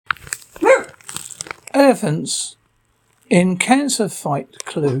Elephants in cancer fight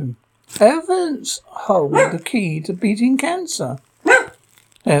clue. Elephants hold the key to beating cancer.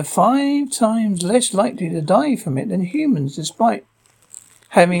 They are 5 times less likely to die from it than humans, despite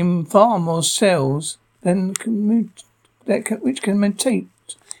having far more cells which can mutate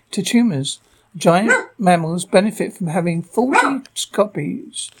to tumours. Giant mammals benefit from having 40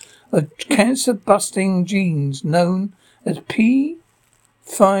 copies of cancer-busting genes known as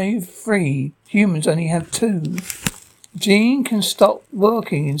P53. Humans only have 2. The gene can stop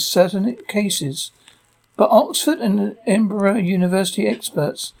working in certain cases, but Oxford and Edinburgh University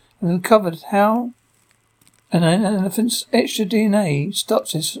experts have uncovered how an elephant's extra DNA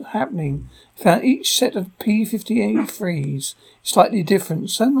stops this happening. Found each set of P53s is slightly different,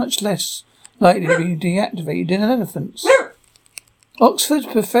 so much less likely to be deactivated in elephants. Oxford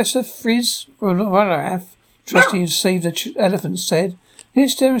Professor Friz Ralaf, trustee of Save the Elephants, said,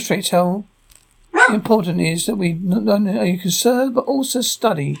 "This demonstrates how important it is that we not only conserve but also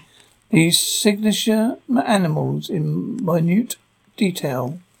study these signature animals in minute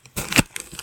detail."